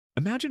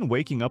Imagine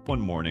waking up one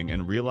morning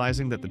and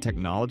realizing that the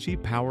technology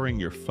powering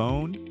your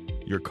phone,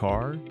 your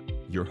car,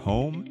 your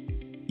home,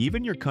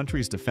 even your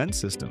country's defense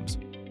systems,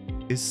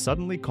 is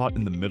suddenly caught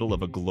in the middle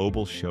of a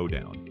global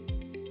showdown.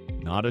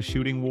 Not a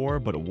shooting war,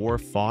 but a war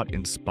fought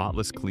in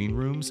spotless clean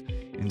rooms,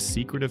 in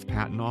secretive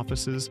patent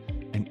offices,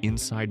 and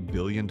inside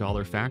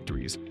billion-dollar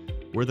factories,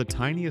 where the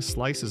tiniest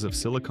slices of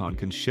silicon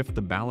can shift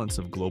the balance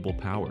of global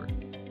power.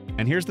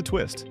 And here's the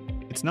twist.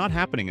 It's not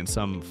happening in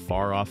some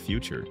far-off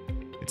future.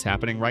 It's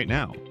happening right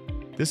now.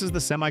 This is the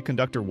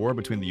semiconductor war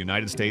between the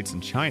United States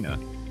and China,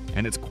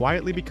 and it's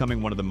quietly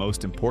becoming one of the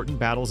most important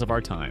battles of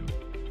our time.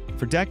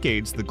 For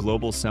decades, the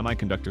global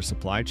semiconductor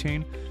supply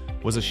chain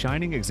was a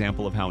shining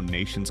example of how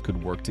nations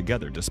could work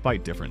together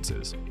despite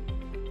differences.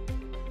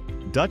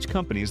 Dutch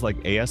companies like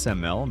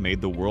ASML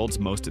made the world's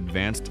most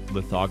advanced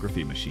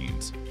lithography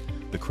machines,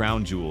 the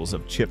crown jewels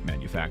of chip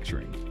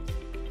manufacturing.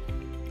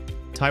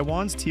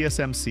 Taiwan's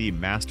TSMC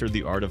mastered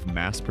the art of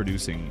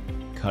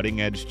mass-producing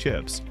cutting-edge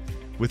chips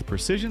with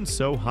precision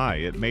so high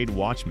it made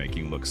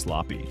watchmaking look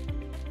sloppy.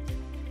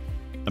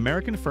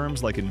 American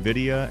firms like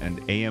NVIDIA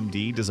and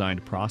AMD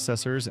designed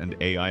processors and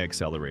AI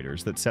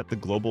accelerators that set the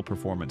global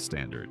performance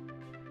standard.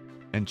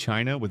 And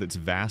China, with its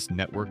vast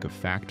network of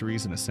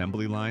factories and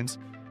assembly lines,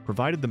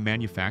 provided the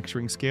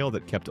manufacturing scale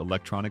that kept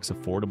electronics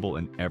affordable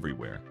and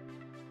everywhere.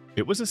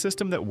 It was a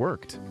system that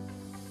worked,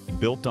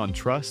 built on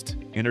trust,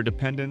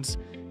 interdependence,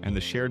 and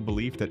the shared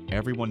belief that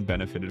everyone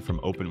benefited from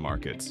open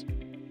markets.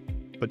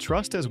 But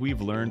trust, as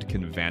we've learned,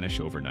 can vanish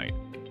overnight.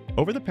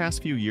 Over the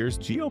past few years,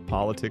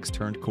 geopolitics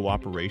turned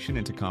cooperation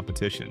into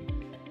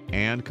competition,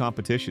 and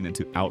competition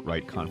into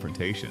outright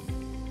confrontation.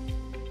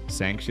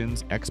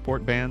 Sanctions,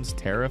 export bans,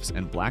 tariffs,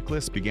 and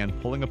blacklists began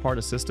pulling apart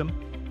a system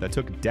that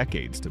took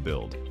decades to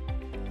build.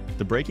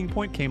 The breaking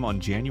point came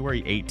on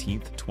January 18,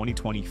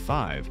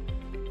 2025,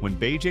 when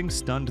Beijing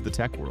stunned the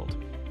tech world.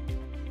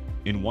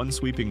 In one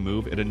sweeping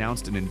move, it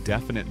announced an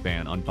indefinite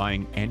ban on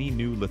buying any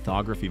new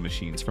lithography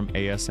machines from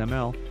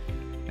ASML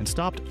and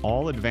stopped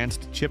all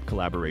advanced chip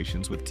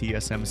collaborations with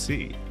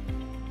TSMC.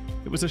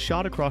 It was a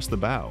shot across the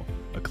bow,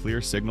 a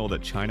clear signal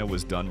that China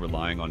was done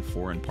relying on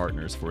foreign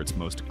partners for its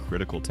most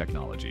critical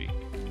technology.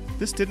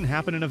 This didn't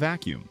happen in a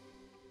vacuum.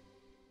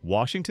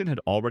 Washington had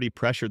already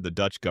pressured the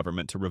Dutch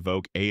government to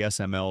revoke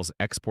ASML's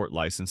export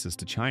licenses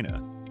to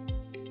China.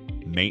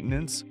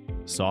 Maintenance,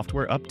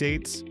 software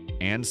updates,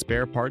 and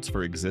spare parts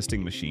for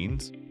existing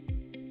machines?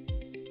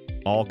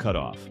 All cut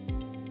off.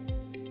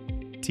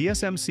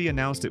 TSMC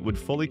announced it would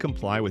fully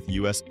comply with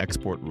U.S.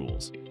 export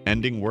rules,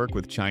 ending work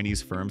with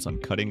Chinese firms on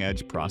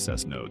cutting-edge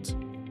process nodes.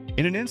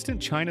 In an instant,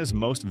 China's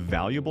most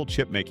valuable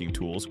chip-making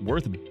tools,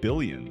 worth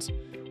billions,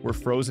 were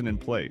frozen in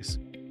place,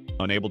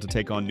 unable to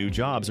take on new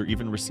jobs or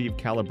even receive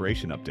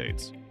calibration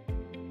updates.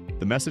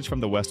 The message from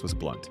the West was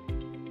blunt.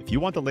 If you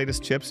want the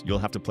latest chips, you'll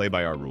have to play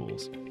by our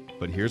rules.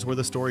 But here's where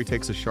the story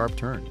takes a sharp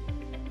turn.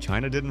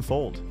 China didn't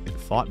fold, it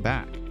fought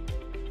back.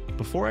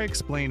 Before I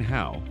explain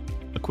how,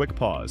 a quick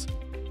pause.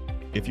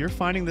 If you're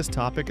finding this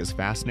topic as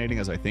fascinating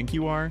as I think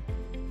you are,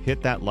 hit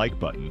that like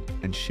button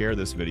and share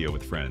this video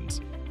with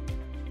friends.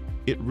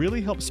 It really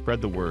helps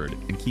spread the word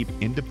and keep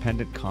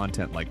independent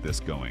content like this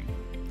going.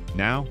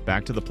 Now,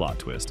 back to the plot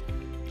twist.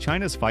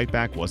 China's fight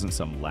back wasn't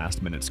some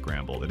last-minute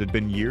scramble, it had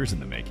been years in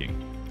the making.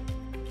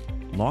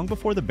 Long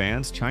before the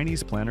bans,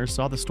 Chinese planners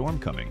saw the storm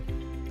coming.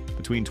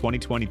 Between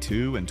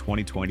 2022 and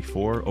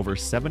 2024, over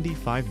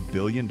 $75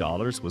 billion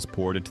was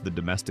poured into the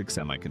domestic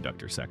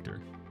semiconductor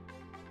sector.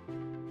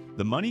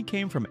 The money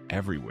came from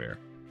everywhere: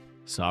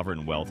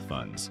 sovereign wealth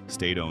funds,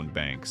 state-owned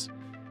banks,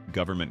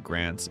 government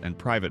grants, and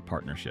private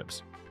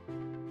partnerships.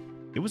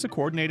 It was a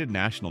coordinated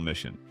national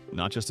mission,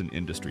 not just an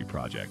industry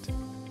project.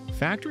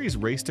 Factories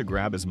raced to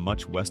grab as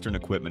much Western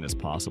equipment as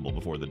possible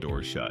before the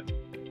doors shut.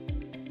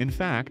 In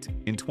fact,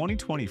 in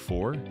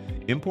 2024,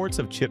 imports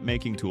of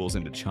chip-making tools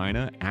into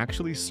China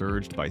actually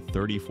surged by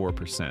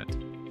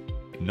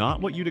 34%.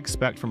 Not what you'd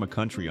expect from a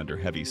country under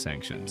heavy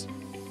sanctions.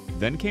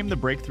 Then came the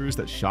breakthroughs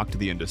that shocked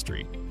the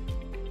industry.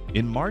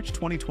 In March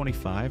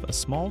 2025, a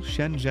small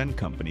Shenzhen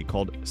company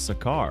called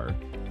Sakar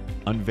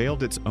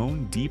unveiled its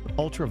own deep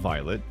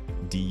ultraviolet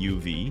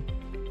 (DUV)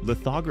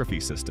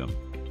 lithography system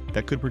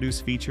that could produce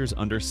features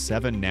under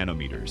 7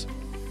 nanometers,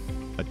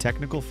 a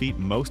technical feat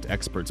most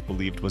experts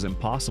believed was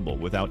impossible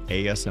without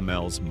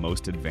ASML's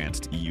most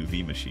advanced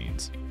EUV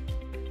machines.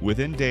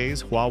 Within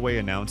days, Huawei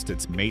announced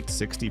its Mate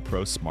 60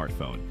 Pro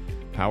smartphone,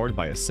 powered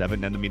by a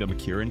 7nm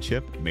Kirin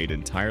chip made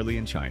entirely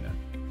in China.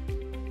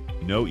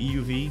 No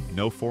EUV,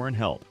 no foreign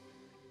help.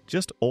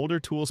 Just older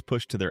tools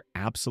pushed to their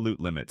absolute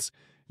limits,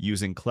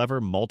 using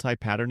clever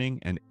multi-patterning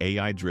and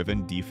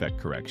AI-driven defect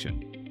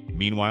correction.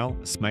 Meanwhile,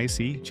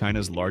 SMIC,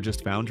 China's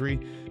largest foundry,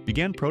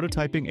 began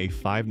prototyping a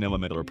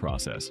 5nm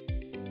process.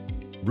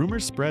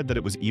 Rumors spread that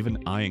it was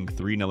even eyeing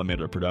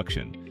 3nm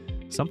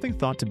production, something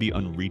thought to be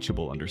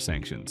unreachable under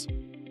sanctions.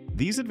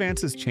 These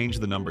advances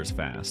changed the numbers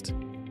fast.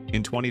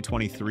 In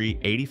 2023,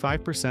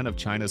 85% of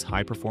China's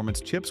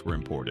high-performance chips were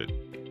imported.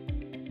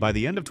 By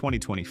the end of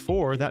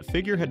 2024, that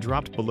figure had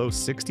dropped below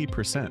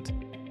 60%.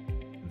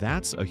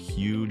 That's a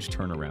huge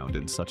turnaround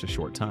in such a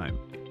short time.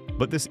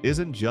 But this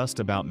isn't just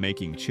about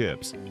making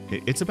chips,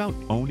 it's about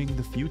owning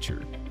the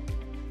future.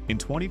 In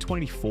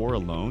 2024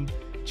 alone,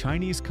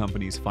 Chinese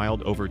companies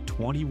filed over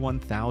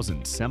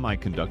 21,000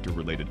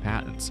 semiconductor-related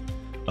patents,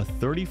 a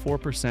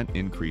 34%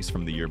 increase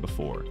from the year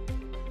before.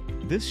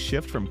 This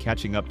shift from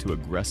catching up to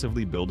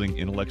aggressively building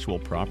intellectual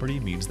property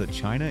means that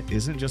China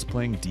isn't just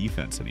playing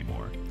defense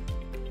anymore.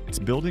 It's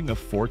building a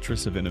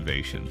fortress of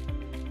innovation,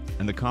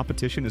 and the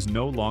competition is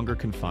no longer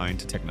confined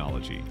to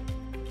technology.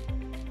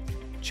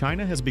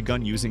 China has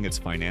begun using its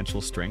financial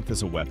strength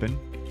as a weapon,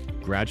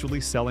 gradually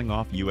selling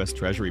off U.S.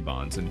 Treasury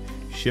bonds and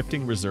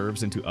shifting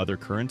reserves into other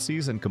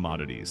currencies and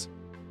commodities.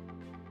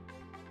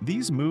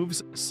 These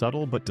moves,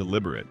 subtle but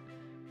deliberate,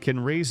 can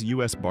raise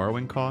U.S.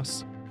 borrowing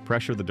costs,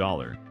 pressure the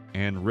dollar,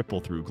 and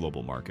ripple through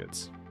global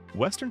markets.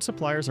 Western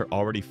suppliers are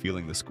already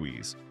feeling the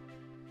squeeze.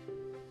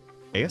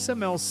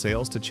 ASML's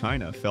sales to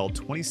China fell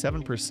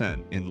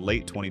 27% in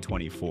late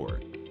 2024.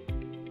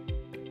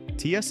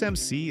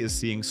 TSMC is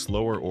seeing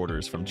slower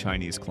orders from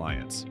Chinese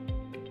clients.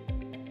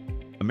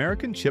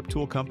 American chip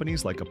tool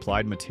companies like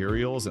Applied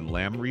Materials and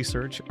Lam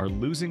Research are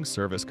losing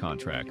service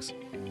contracts.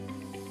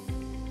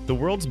 The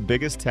world's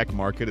biggest tech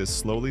market is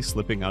slowly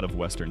slipping out of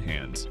Western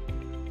hands.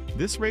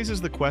 This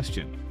raises the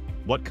question,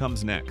 what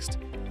comes next?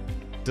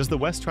 Does the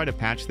West try to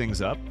patch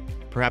things up,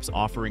 perhaps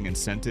offering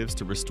incentives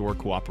to restore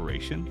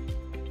cooperation?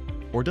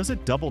 Or does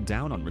it double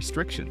down on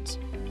restrictions,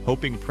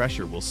 hoping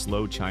pressure will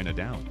slow China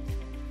down?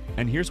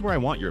 And here's where I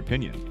want your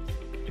opinion.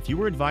 If you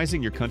were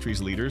advising your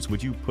country's leaders,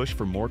 would you push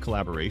for more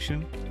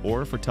collaboration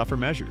or for tougher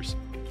measures?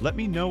 Let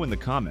me know in the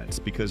comments,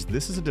 because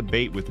this is a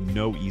debate with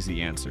no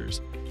easy answers,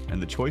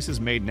 and the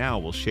choices made now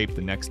will shape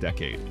the next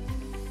decade.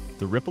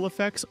 The ripple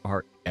effects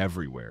are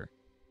everywhere.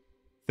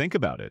 Think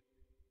about it.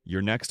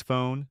 Your next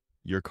phone,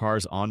 your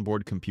car's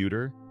onboard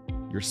computer,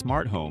 your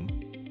smart home,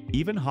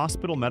 even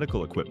hospital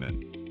medical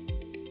equipment.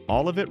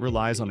 All of it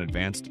relies on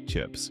advanced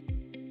chips.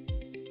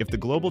 If the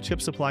global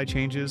chip supply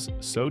changes,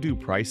 so do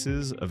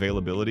prices,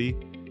 availability,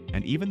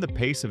 and even the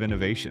pace of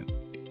innovation.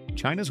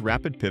 China's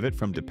rapid pivot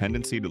from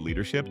dependency to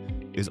leadership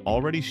is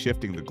already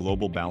shifting the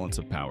global balance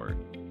of power.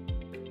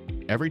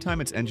 Every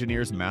time its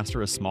engineers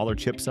master a smaller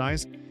chip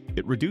size,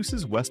 it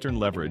reduces Western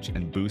leverage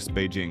and boosts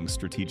Beijing's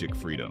strategic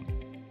freedom.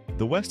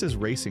 The West is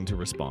racing to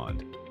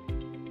respond.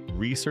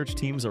 Research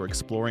teams are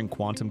exploring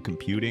quantum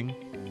computing,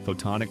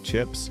 photonic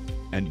chips,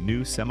 and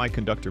new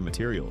semiconductor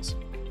materials.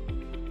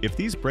 If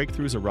these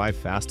breakthroughs arrive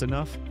fast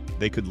enough,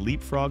 they could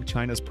leapfrog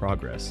China's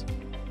progress.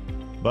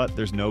 But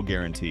there's no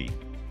guarantee.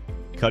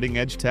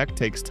 Cutting-edge tech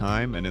takes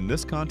time, and in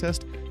this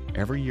contest,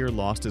 every year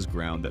lost is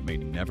ground that may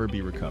never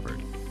be recovered.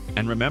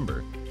 And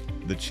remember,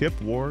 the chip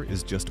war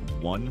is just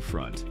one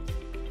front.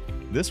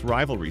 This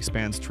rivalry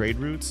spans trade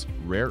routes,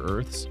 rare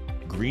earths,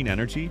 green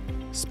energy,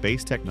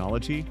 space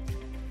technology,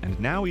 and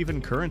now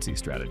even currency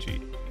strategy.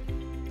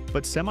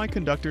 But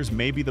semiconductors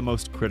may be the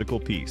most critical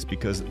piece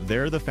because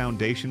they're the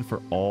foundation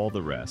for all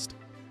the rest.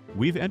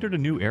 We've entered a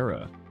new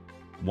era,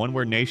 one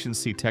where nations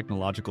see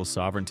technological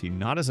sovereignty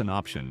not as an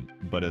option,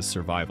 but as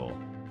survival.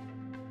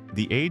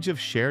 The age of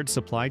shared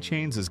supply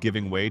chains is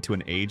giving way to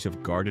an age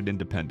of guarded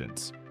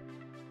independence.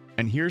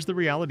 And here's the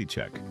reality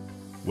check.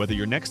 Whether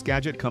your next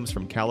gadget comes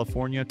from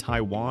California,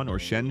 Taiwan, or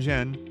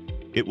Shenzhen,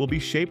 it will be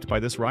shaped by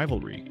this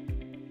rivalry.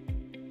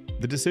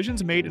 The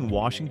decisions made in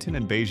Washington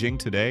and Beijing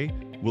today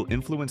will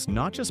influence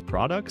not just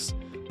products,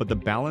 but the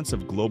balance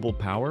of global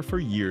power for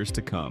years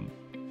to come.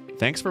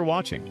 Thanks for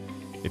watching.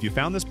 If you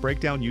found this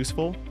breakdown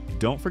useful,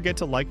 don't forget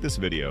to like this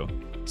video,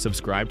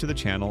 subscribe to the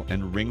channel,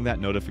 and ring that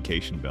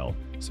notification bell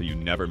so you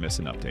never miss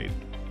an update.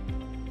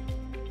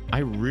 I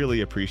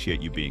really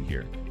appreciate you being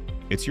here.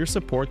 It's your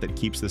support that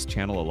keeps this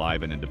channel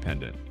alive and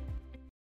independent.